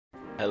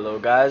Hello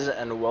guys,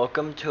 and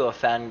welcome to a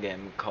fan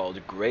game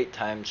called Great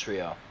Time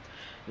Trio.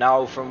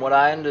 Now, from what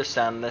I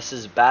understand, this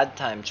is Bad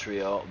Time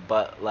Trio,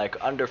 but like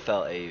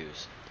Underfell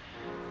AUs.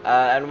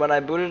 And when I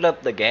booted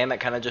up the game,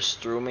 it kind of just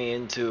threw me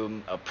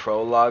into a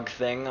prologue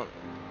thing,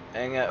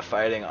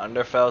 fighting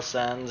Underfell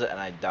Sands, and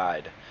I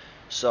died.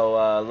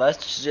 So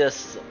let's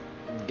just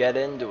get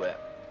into it.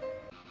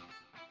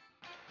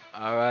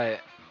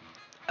 Alright,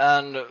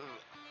 and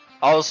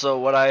also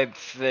what I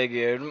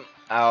figured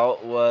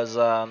out was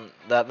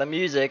that the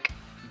music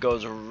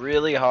goes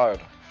really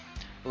hard.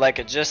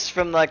 Like, just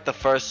from like the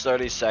first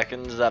 30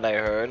 seconds that I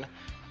heard,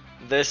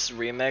 this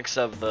remix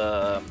of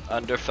the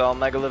Underfell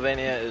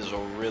Megalovania is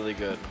really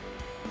good.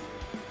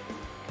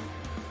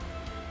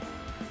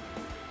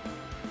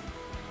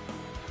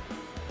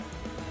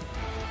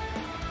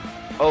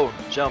 Oh,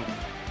 jump.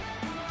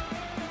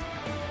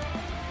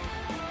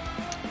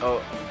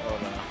 Oh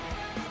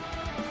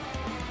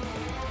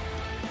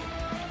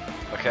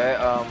no. Okay,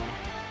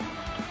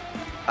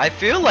 I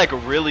feel like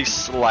really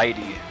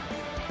slidey.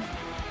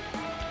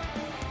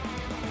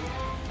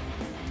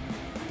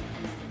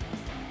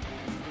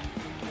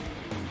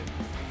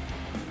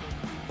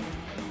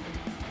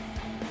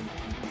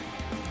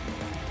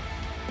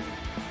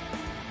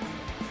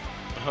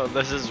 Oh,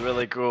 this is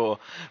really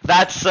cool.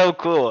 That's so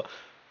cool.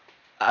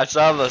 I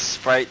saw the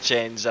sprite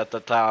change at the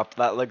top.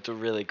 That looked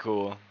really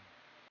cool.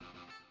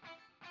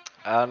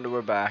 And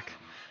we're back.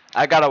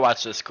 I gotta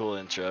watch this cool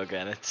intro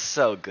again. It's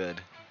so good.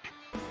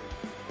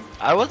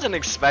 I wasn't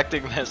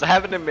expecting this. I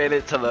haven't made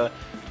it to the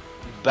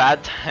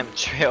Bad Time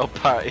Trio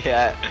part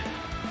yet.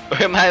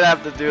 We might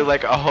have to do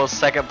like a whole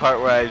second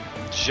part where I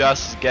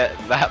just get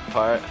that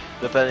part,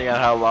 depending on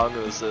how long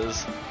this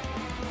is.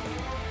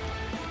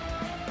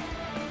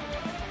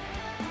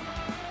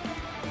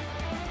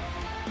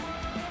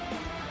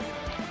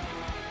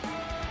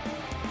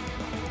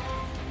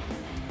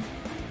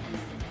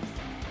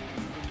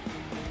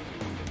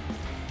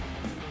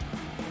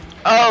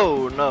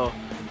 Oh no,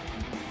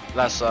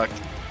 that sucked.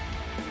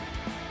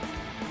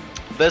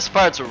 This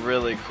part's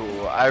really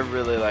cool. I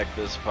really like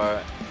this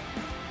part.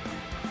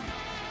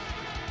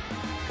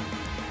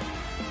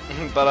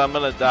 But I'm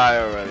gonna die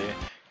already.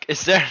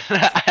 Is there?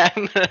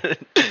 I'm gonna,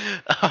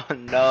 oh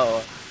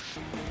no.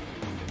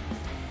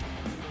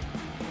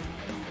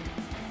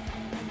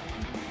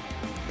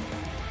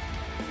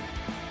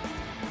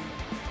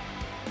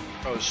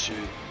 Oh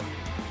shoot.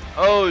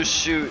 Oh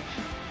shoot.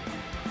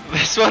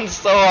 This one's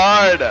so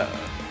hard.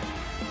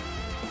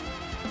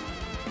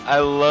 I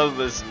love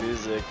this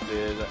music,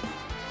 dude.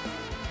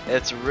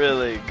 It's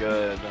really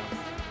good.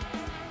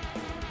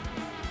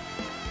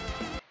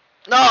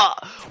 No!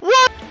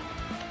 What?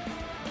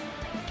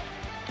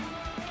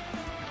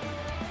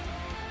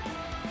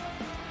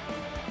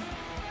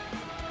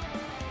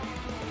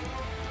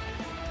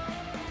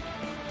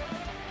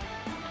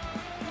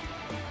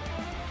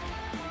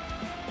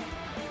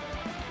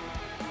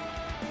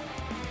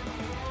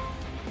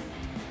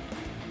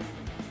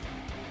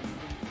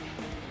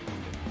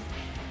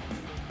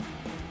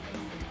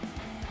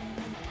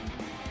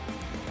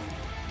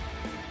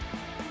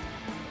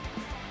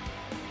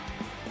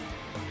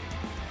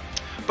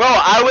 Bro,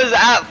 I was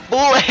at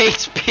full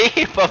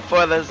HP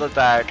before this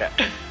attack.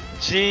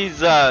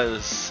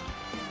 Jesus.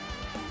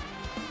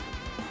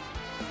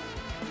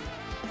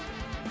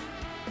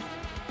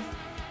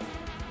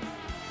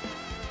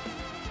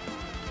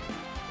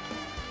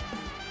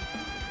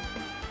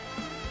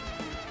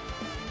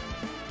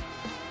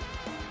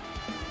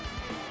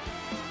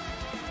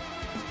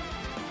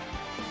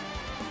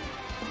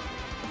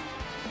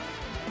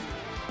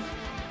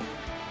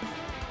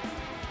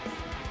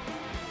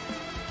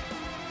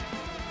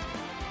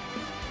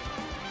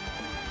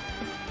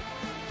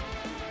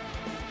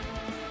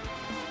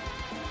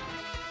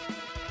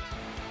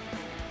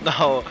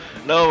 No,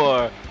 no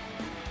more.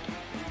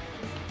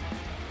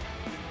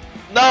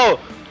 No!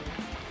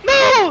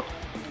 No!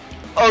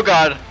 Oh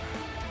god.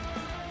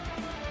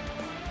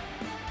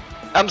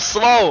 I'm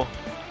slow.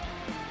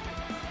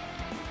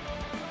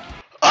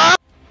 Ah!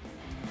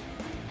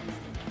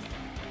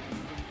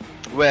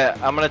 Wait,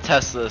 I'm gonna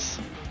test this.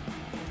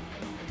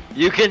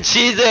 You can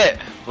cheese it!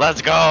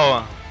 Let's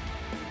go!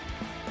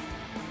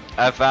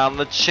 I found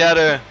the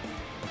cheddar.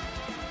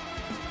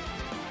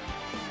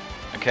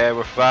 Okay,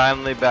 we're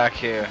finally back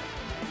here.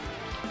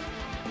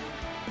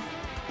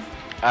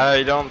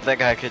 I don't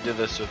think I could do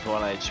this with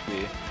 1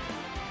 HP,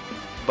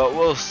 but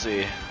we'll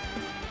see.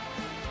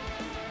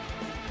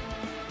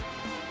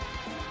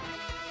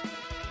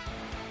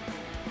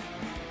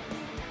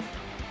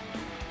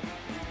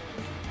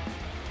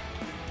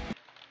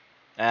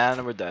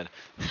 And we're dead.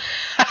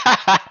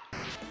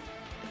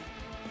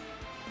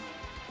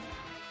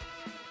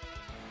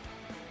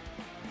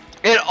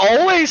 It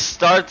always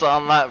starts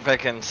on that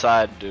frickin'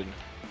 side, dude.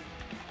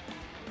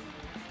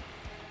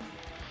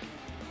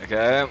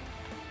 Okay.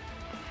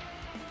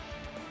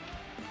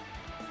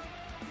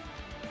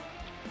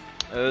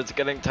 It's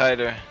getting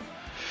tighter.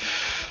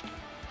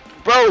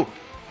 Bro!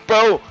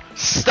 Bro!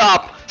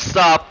 Stop!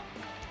 Stop!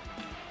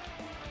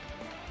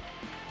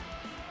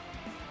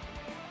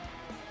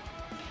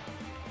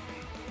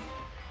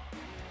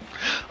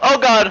 Oh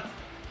god!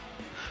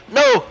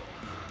 No!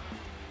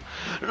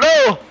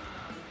 No!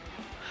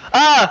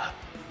 Ah!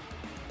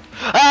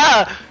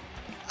 Ah!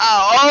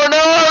 Ah! Oh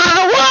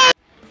no! What?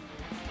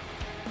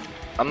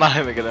 I'm not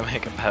even gonna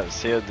make it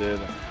past here,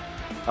 dude.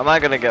 I'm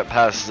not gonna get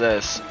past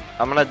this.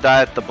 I'm gonna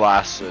die at the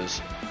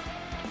blasters.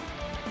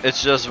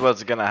 It's just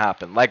what's gonna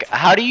happen. Like,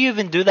 how do you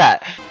even do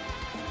that?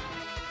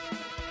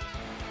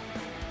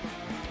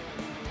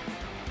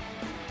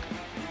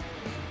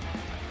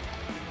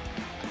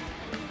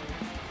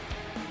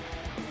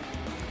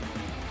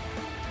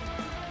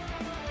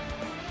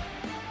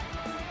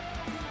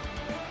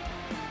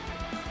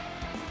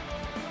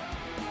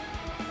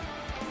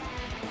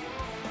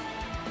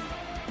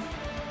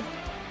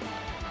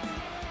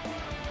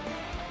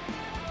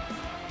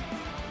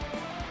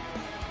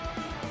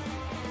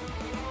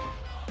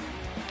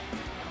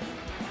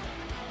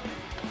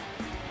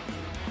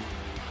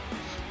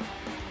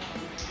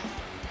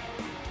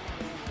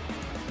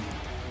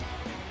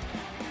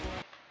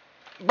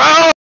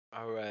 Bro!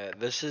 Alright,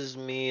 this is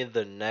me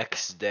the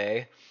next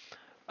day.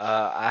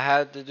 I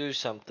had to do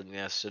something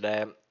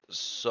yesterday,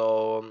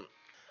 so,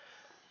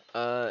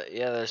 yeah,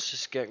 let's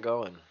just get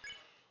going.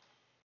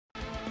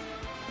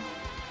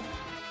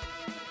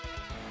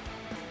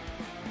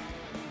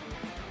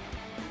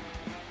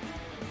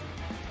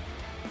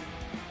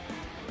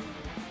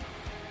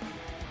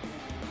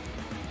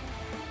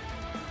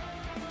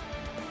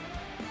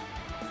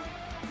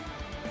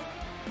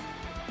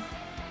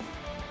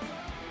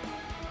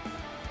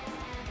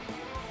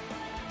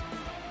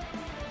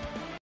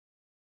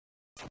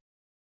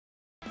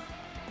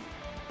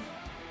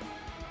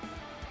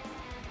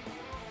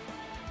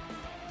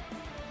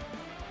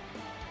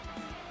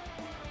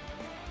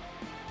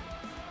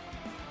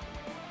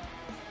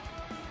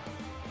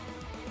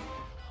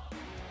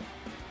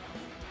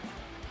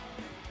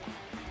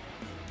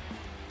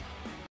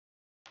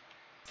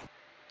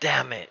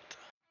 Damn it.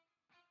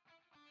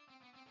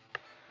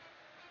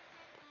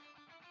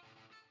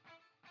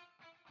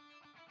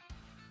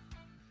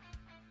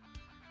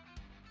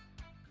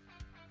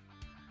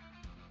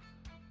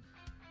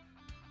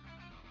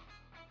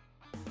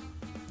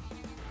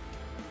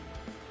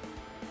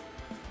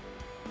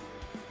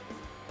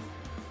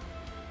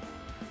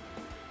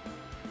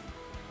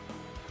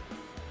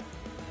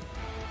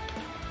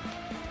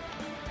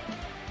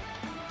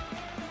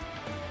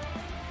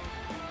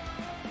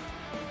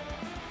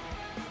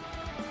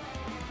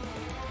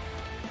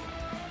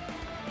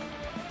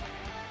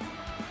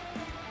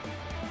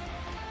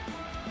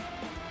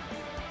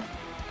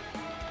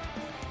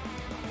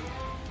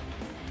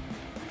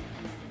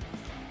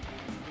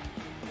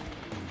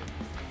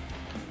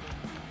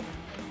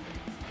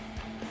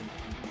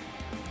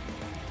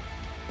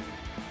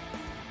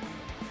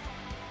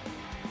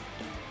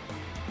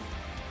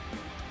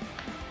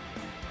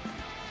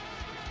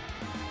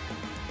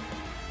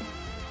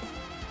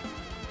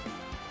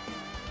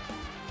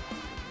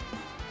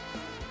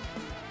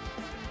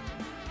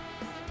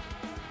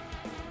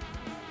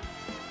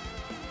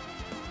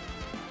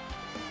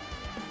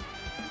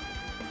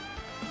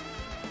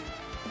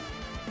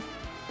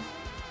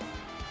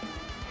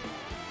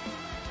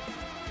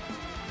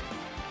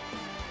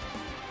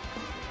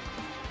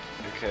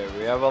 Okay,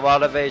 we have a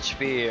lot of HP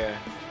here,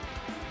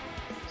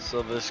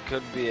 so this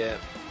could be it.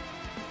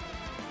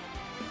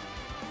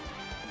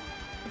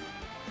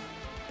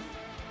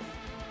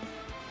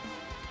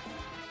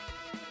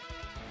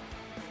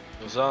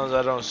 As long as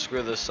I don't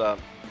screw this up.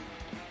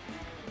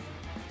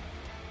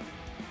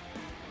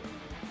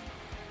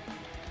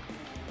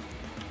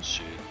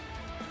 Shoot.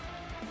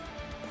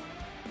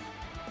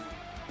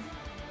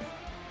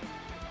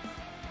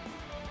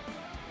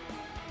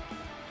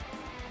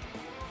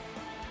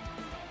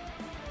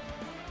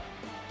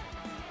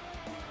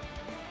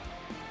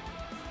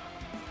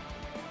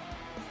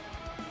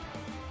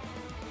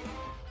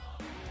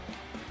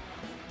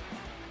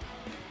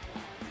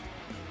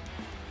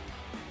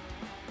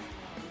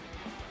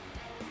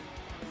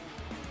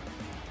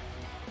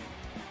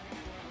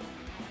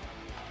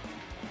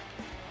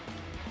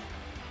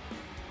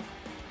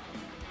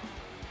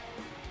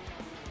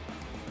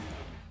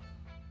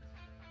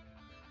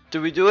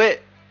 Did we do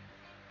it?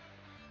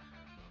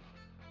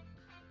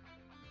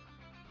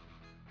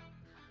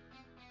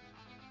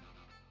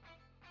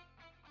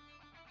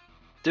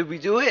 Did we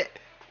do it?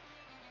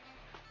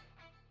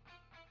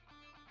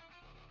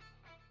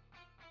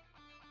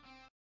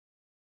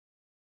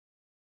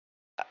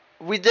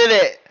 We did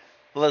it!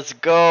 Let's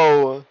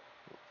go!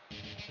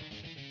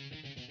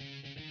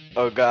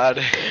 Oh god,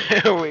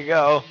 here we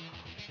go.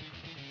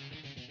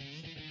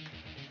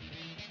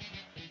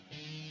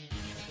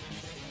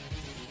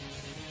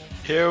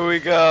 Here we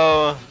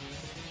go.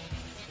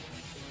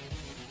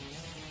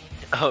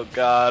 Oh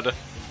god.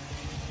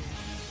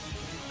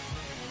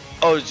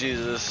 Oh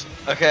Jesus.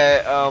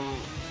 Okay,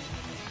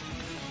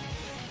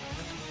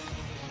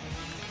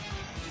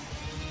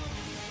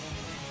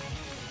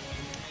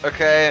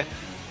 okay.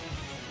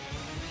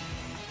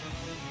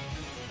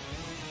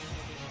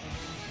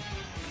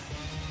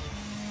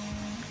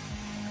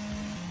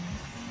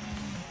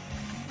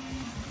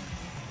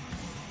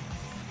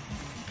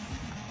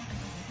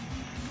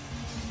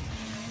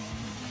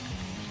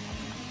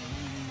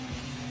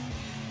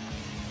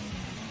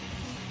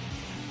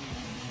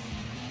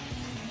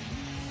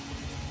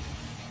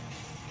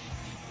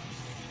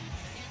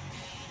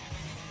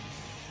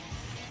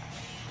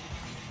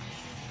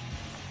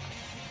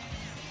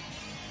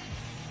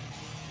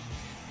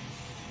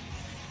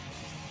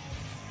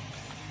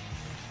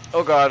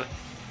 Oh god.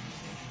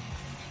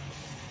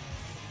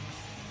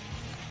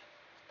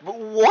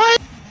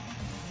 What?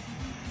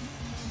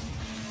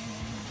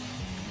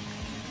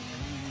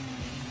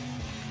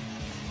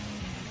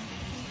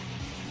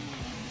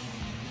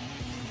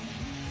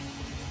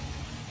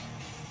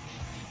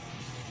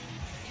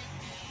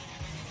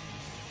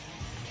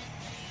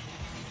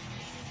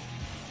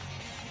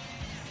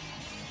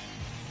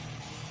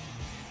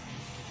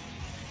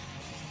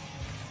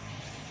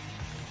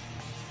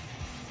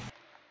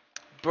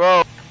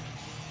 Bro.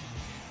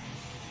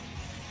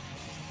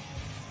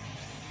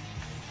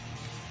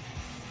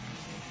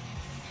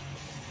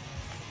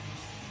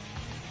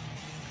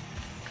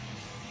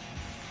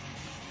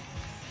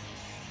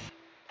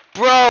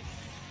 Bro.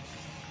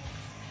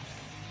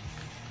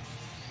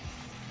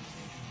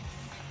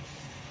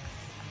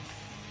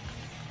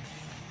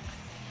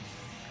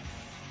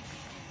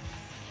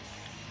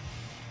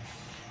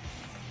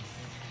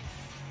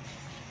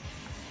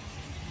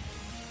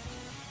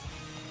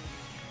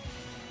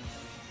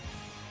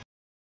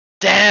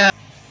 Damn.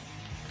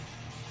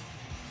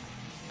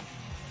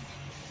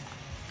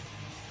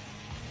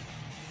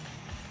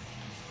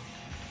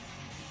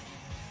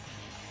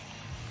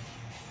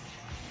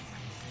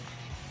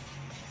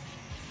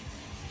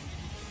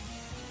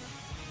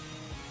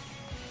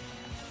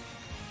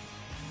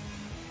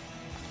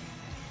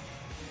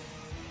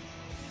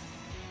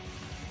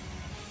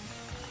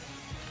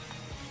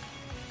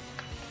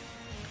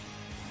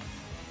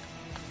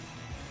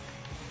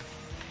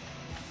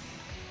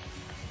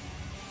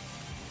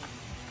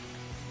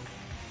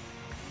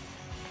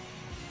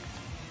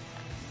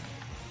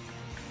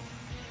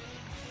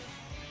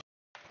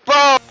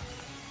 Bro.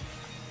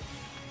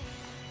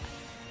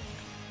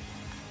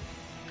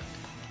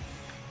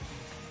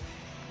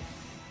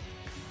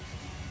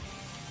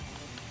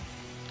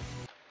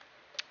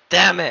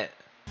 Damn it.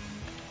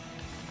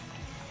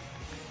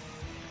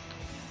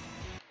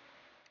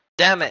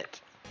 Damn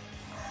it.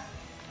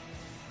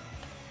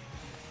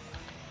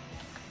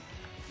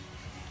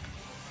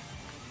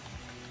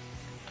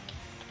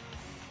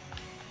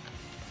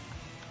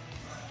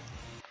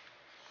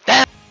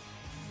 Damn.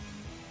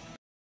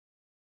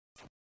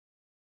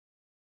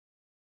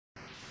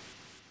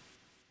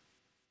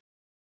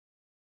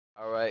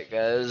 Alright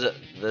guys,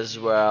 this is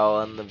where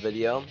I'll end the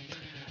video.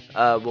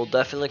 We'll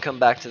definitely come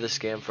back to this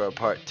game for a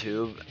part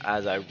 2,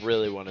 as I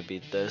really want to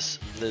beat this.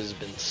 This has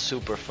been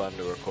super fun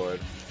to record.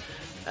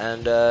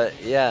 And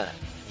yeah,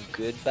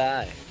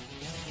 goodbye.